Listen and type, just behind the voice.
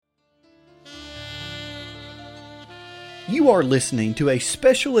You are listening to a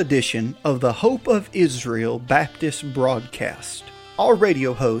special edition of the Hope of Israel Baptist broadcast. Our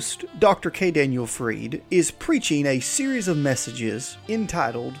radio host, Dr. K. Daniel Freed, is preaching a series of messages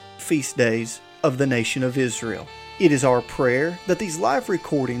entitled Feast Days of the Nation of Israel. It is our prayer that these live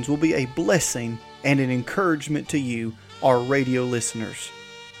recordings will be a blessing and an encouragement to you, our radio listeners.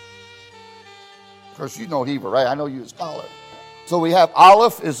 Of course, you know Hebrew, right? I know you're a scholar. So we have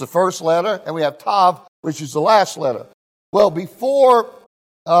Aleph is the first letter, and we have Tav, which is the last letter. Well, before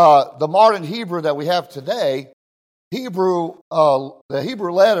the modern Hebrew that we have today, the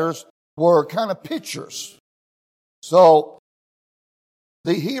Hebrew letters were kind of pictures. So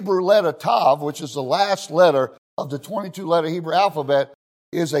the Hebrew letter Tav, which is the last letter of the 22-letter Hebrew alphabet,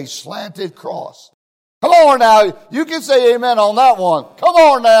 is a slanted cross. Come on now, you can say amen on that one. Come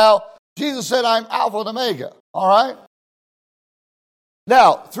on now. Jesus said, I'm Alpha and Omega. All right?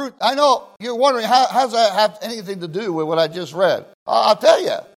 Now, I know you're wondering, how does that have anything to do with what I just read? I'll tell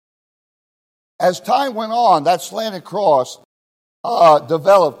you. As time went on, that slanted cross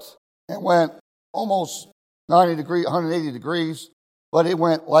developed and went almost 180 degrees, but it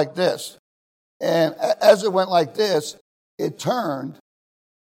went like this. And as it went like this, it turned.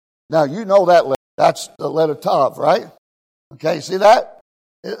 Now, you know that letter. That's the letter Tav, right? Okay, see that?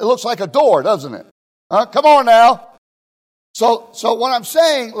 It looks like a door, doesn't it? Come on now. So what I'm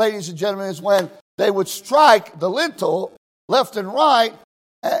saying, ladies and gentlemen, is when they would strike the lintel left and right,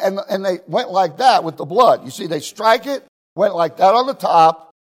 and they went like that with the blood. You see, they strike it, went like that on the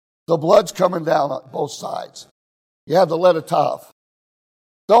top, the blood's coming down on both sides. You have the letter Tav.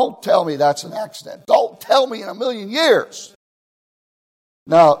 Don't tell me that's an accident. Don't tell me in a million years.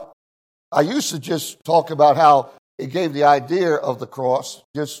 Now, I used to just talk about how it gave the idea of the cross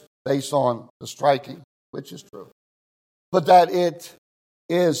just based on the striking, which is true. But that it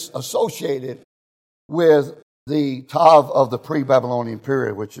is associated with the Tav of the pre-Babylonian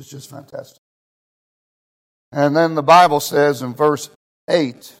period, which is just fantastic. And then the Bible says in verse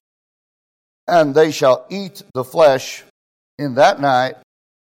 8, and they shall eat the flesh in that night,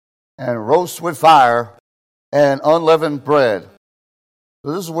 and roast with fire, and unleavened bread.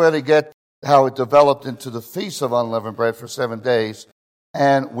 So this is where they get how it developed into the feast of unleavened bread for 7 days,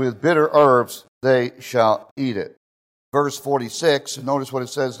 and with bitter herbs they shall eat it. Verse 46, and notice what it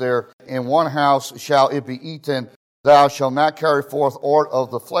says there, in one house shall it be eaten, thou shalt not carry forth aught of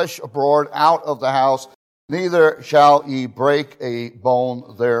the flesh abroad out of the house, neither shall ye break a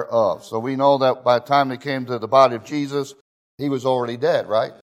bone thereof. So we know that by the time they came to the body of Jesus, he was already dead,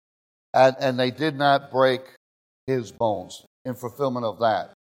 right? And they did not break his bones in fulfillment of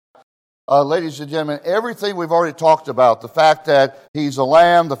that. Ladies and gentlemen, everything we've already talked about, the fact that he's a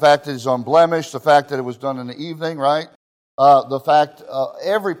lamb, the fact that he's unblemished, the fact that it was done in the evening, right? The fact,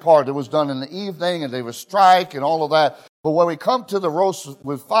 every part that was done in the evening, and they would strike and all of that. But when we come to the roast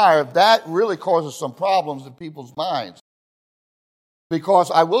with fire, that really causes some problems in people's minds. Because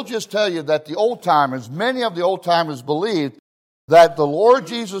I will just tell you that the old-timers, many of the old-timers believed that the Lord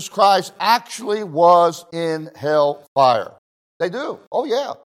Jesus Christ actually was in hell fire. They do. Oh,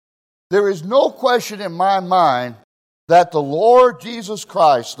 yeah. There is no question in my mind that the Lord Jesus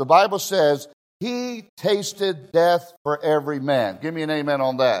Christ, the Bible says, he tasted death for every man. Give me an amen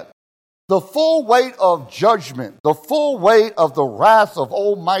on that. The full weight of judgment, the full weight of the wrath of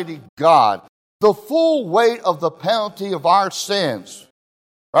Almighty God, the full weight of the penalty of our sins,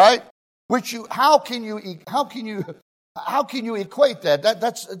 right? How can you equate that?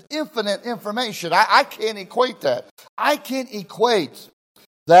 That's infinite information. I can't equate that. I can't equate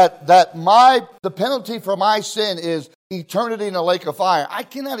that the penalty for my sin is eternity in a lake of fire. I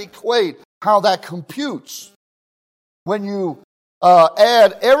cannot equate how that computes when you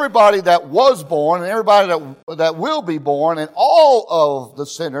add everybody that was born and everybody that will be born and all of the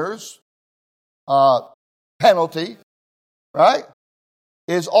sinners' penalty, right,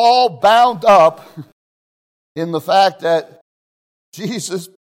 is all bound up in the fact that Jesus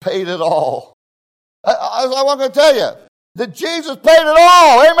paid it all. I want to tell you that Jesus paid it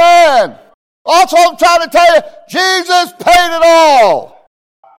all. Amen. That's what I'm trying to tell you. Jesus paid it all.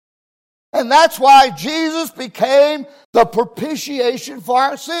 And that's why Jesus became the propitiation for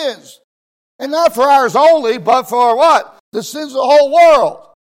our sins. And not for ours only, but for what? The sins of the whole world.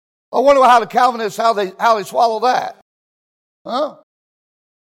 I wonder how the Calvinists, how they swallow that. Huh?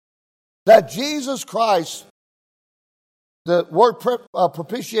 That Jesus Christ, the word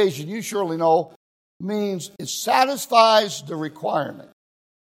propitiation, you surely know, means it satisfies the requirement.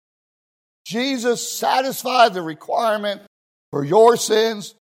 Jesus satisfied the requirement for your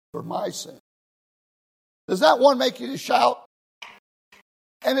sins, for my sin. Does that one make you to shout?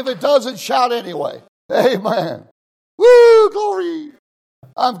 And if it doesn't, shout anyway. Amen. Woo, glory.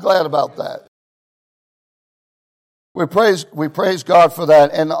 I'm glad about that. We praise God for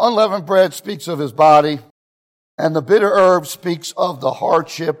that. And the unleavened bread speaks of his body, and the bitter herb speaks of the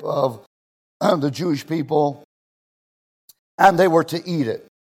hardship of the Jewish people, and they were to eat it.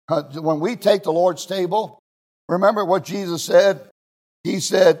 When we take the Lord's table, remember what Jesus said? He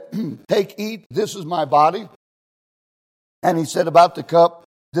said, take, eat, this is my body. And he said about the cup,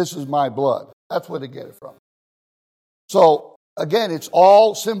 this is my blood. That's where they get it from. So, again, it's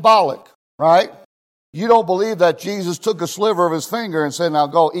all symbolic, right? You don't believe that Jesus took a sliver of his finger and said, now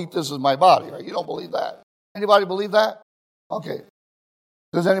go eat, this is my body, right? You don't believe that. Anybody believe that? Okay.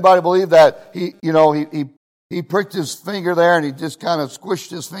 Does anybody believe that he pricked his finger there and he just kind of squished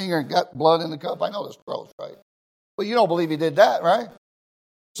his finger and got blood in the cup? I know that's gross, right? But you don't believe he did that, right?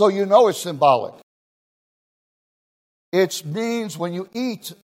 So you know it's symbolic. It means when you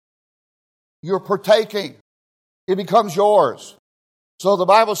eat, you're partaking. It becomes yours. So the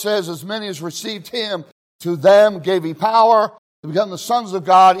Bible says, as many as received him, to them gave he power to become the sons of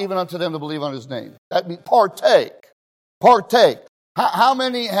God, even unto them to believe on his name. That means partake. Partake. How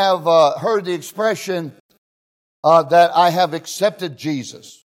many have heard the expression that I have accepted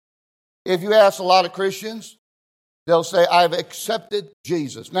Jesus? If you ask a lot of Christians, they'll say, I've accepted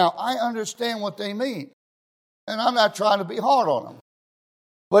Jesus. Now, I understand what they mean, and I'm not trying to be hard on them.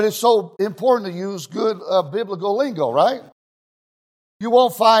 But it's so important to use good biblical lingo, right? You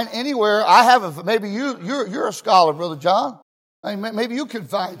won't find anywhere. I haven't. Maybe you're a scholar, Brother John. I mean, maybe you can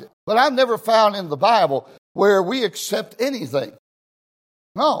find it. But I've never found in the Bible where we accept anything.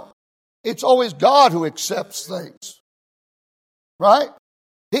 No. It's always God who accepts things. Right?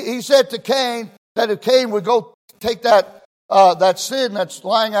 He said to Cain that if Cain would go take that sin that's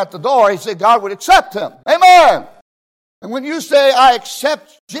lying at the door, he said God would accept him. Amen. And when you say, I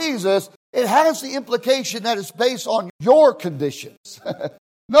accept Jesus, it has the implication that it's based on your conditions.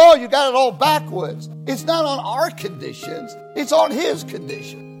 No, you got it all backwards. It's not on our conditions. It's on his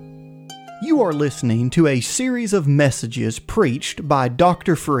condition. You are listening to a series of messages preached by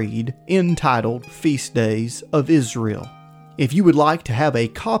Dr. Freed entitled Feast Days of Israel. If you would like to have a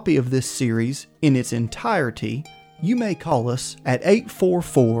copy of this series in its entirety, you may call us at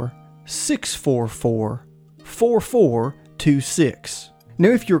 844-644-4426. Now,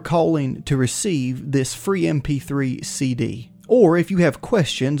 if you're calling to receive this free MP3 CD, or if you have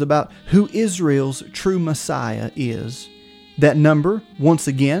questions about who Israel's true Messiah is, that number, once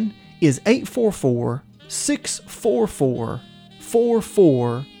again, is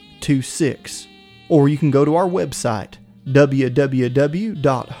 844-644-4426. Or you can go to our website,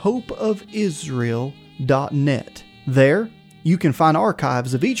 www.hopeofisrael.net. There, you can find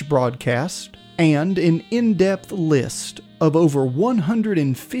archives of each broadcast and an in-depth list of over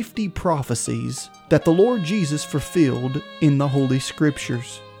 150 prophecies that the Lord Jesus fulfilled in the Holy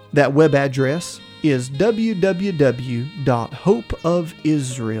Scriptures. That web address is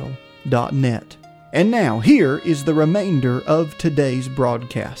www.hopeofisrael.net. And now, here is the remainder of today's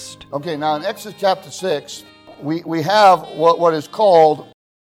broadcast. Okay, now in Exodus chapter 6, we have what is called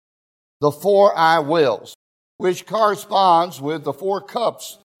the 4 I wills, which corresponds with the 4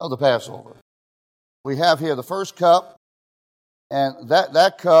 cups of the Passover. We have here the first cup, and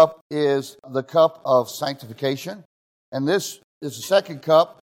that cup is the cup of sanctification. And this is the second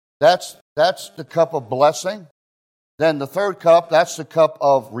cup. That's the cup of blessing. Then the third cup, that's the cup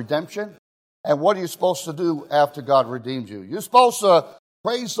of redemption. And what are you supposed to do after God redeemed you? You're supposed to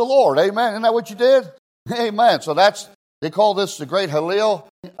praise the Lord. Amen. Isn't that what you did? Amen. So they call this the Great Hallel,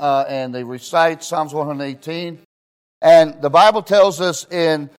 and they recite Psalms 118. And the Bible tells us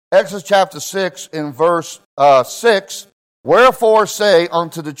in Exodus chapter 6 in verse 6, wherefore say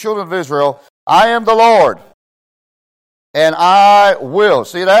unto the children of Israel, I am the Lord, and I will,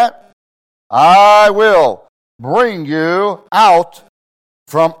 see that? I will bring you out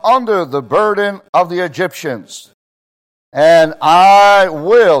from under the burden of the Egyptians. And I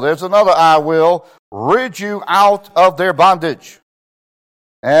will, there's another I will, rid you out of their bondage.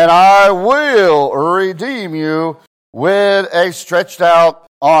 And I will redeem you with a stretched out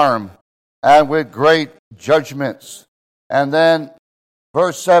arm and with great judgments. And then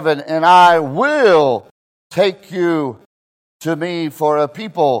verse 7, and I will take you to me for a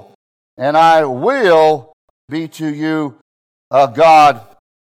people, and I will be to you a God,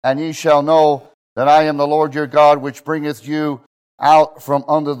 and ye shall know that I am the Lord your God, which bringeth you out from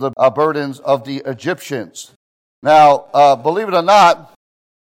under the burdens of the Egyptians. Now, believe it or not,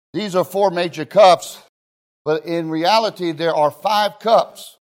 these are 4 major cups, but in reality, there are 5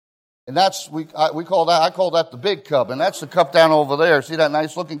 cups. And that's, I call that the big cup. And that's the cup down over there. See that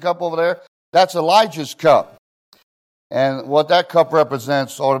nice looking cup over there? That's Elijah's cup. And what that cup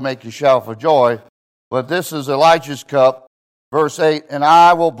represents ought to make you shout for joy. But this is Elijah's cup, verse 8, and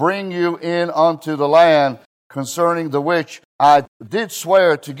I will bring you in unto the land concerning the which I did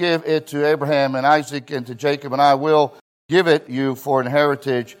swear to give it to Abraham and Isaac and to Jacob, and I will give it you for an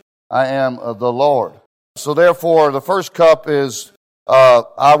heritage. I am the Lord. So therefore, the first cup is,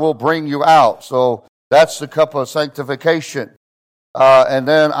 I will bring you out. So that's the cup of sanctification. And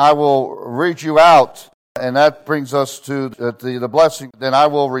then I will read you out. And that brings us to the blessing. Then I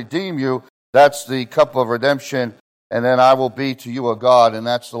will redeem you. That's the cup of redemption. And then I will be to you a God. And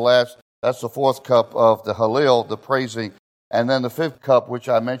that's the fourth cup of the Hallel, the praising. And then the fifth cup, which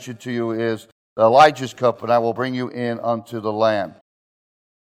I mentioned to you, is Elijah's cup, and I will bring you in unto the land.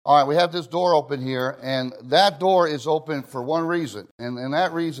 All right, we have this door open here, and that door is open for one reason. And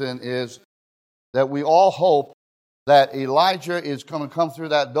that reason is that we all hope that Elijah is going to come through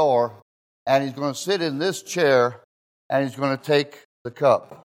that door, and he's going to sit in this chair, and he's going to take the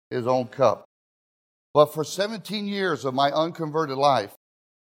cup, his own cup. But for 17 years of my unconverted life,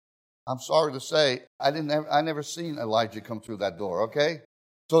 I'm sorry to say, I never seen Elijah come through that door, okay?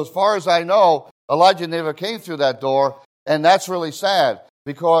 So as far as I know, Elijah never came through that door, and that's really sad,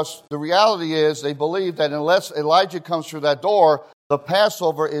 because the reality is they believe that unless Elijah comes through that door, the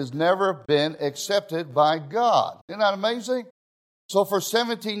Passover has never been accepted by God. Isn't that amazing? So for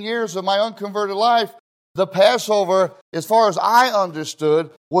 17 years of my unconverted life, the Passover, as far as I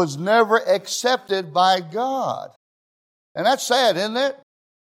understood, was never accepted by God. And that's sad, isn't it?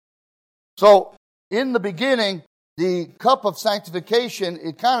 So, in the beginning, the cup of sanctification,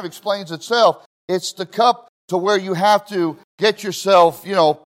 it kind of explains itself. It's the cup to where you have to get yourself,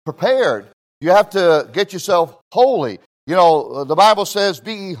 prepared. You have to get yourself holy. The Bible says,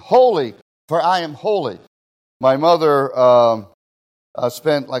 be ye holy, for I am holy. My mother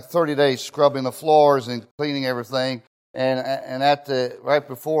spent like 30 days scrubbing the floors and cleaning everything. And right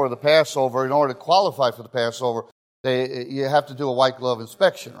before the Passover, in order to qualify for the Passover, you have to do a white glove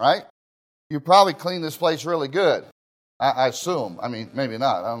inspection, right? You probably clean this place really good, I assume. I mean, maybe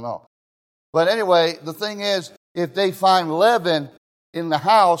not. I don't know. But anyway, the thing is, if they find leaven in the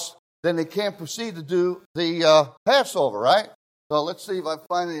house, then they can't proceed to do the Passover, right? So let's see if I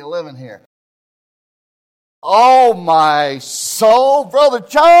find any leaven here. Oh, my soul. Brother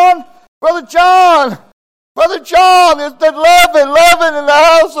John, there's the leaven in the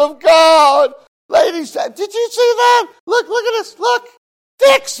house of God. Ladies, did you see that? Look at this, look.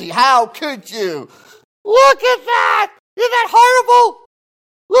 Dixie, how could you? Look at that! Isn't that horrible?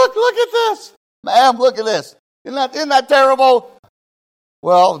 Look at this. Ma'am, look at this. Isn't that terrible?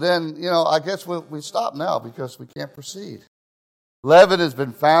 Well, then, I guess we stop now because we can't proceed. Leaven has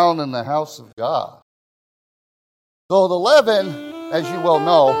been found in the house of God. So the leaven, as you well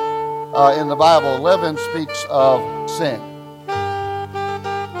know, in the Bible, leaven speaks of sin.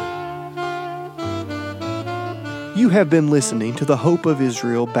 You have been listening to the Hope of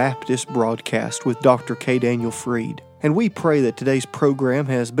Israel Baptist broadcast with Dr. K. Daniel Fried, and we pray that today's program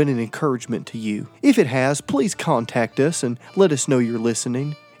has been an encouragement to you. If it has, please contact us and let us know you're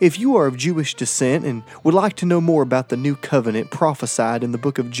listening. If you are of Jewish descent and would like to know more about the new covenant prophesied in the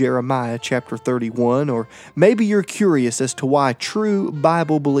book of Jeremiah chapter 31, or maybe you're curious as to why true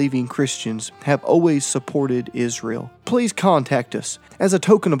Bible-believing Christians have always supported Israel, please contact us. As a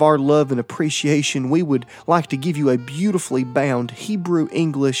token of our love and appreciation, we would like to give you a beautifully bound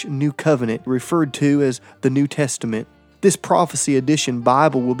Hebrew-English New Covenant referred to as the New Testament. This Prophecy Edition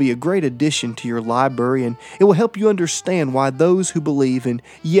Bible will be a great addition to your library, and it will help you understand why those who believe in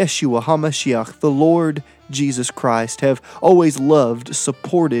Yeshua HaMashiach, the Lord Jesus Christ, have always loved,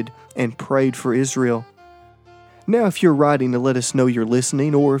 supported, and prayed for Israel. Now, if you're writing to let us know you're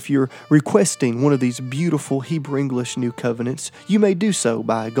listening, or if you're requesting one of these beautiful Hebrew-English New Covenants, you may do so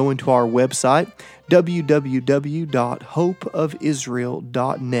by going to our website,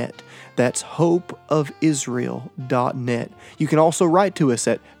 www.hopeofisrael.net. That's hopeofisrael.net. You can also write to us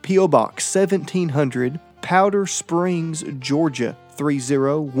at P.O. Box 1700, Powder Springs, Georgia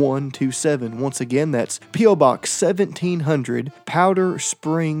 30127. Once again, that's P.O. Box 1700, Powder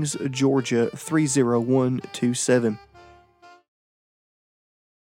Springs, Georgia 30127.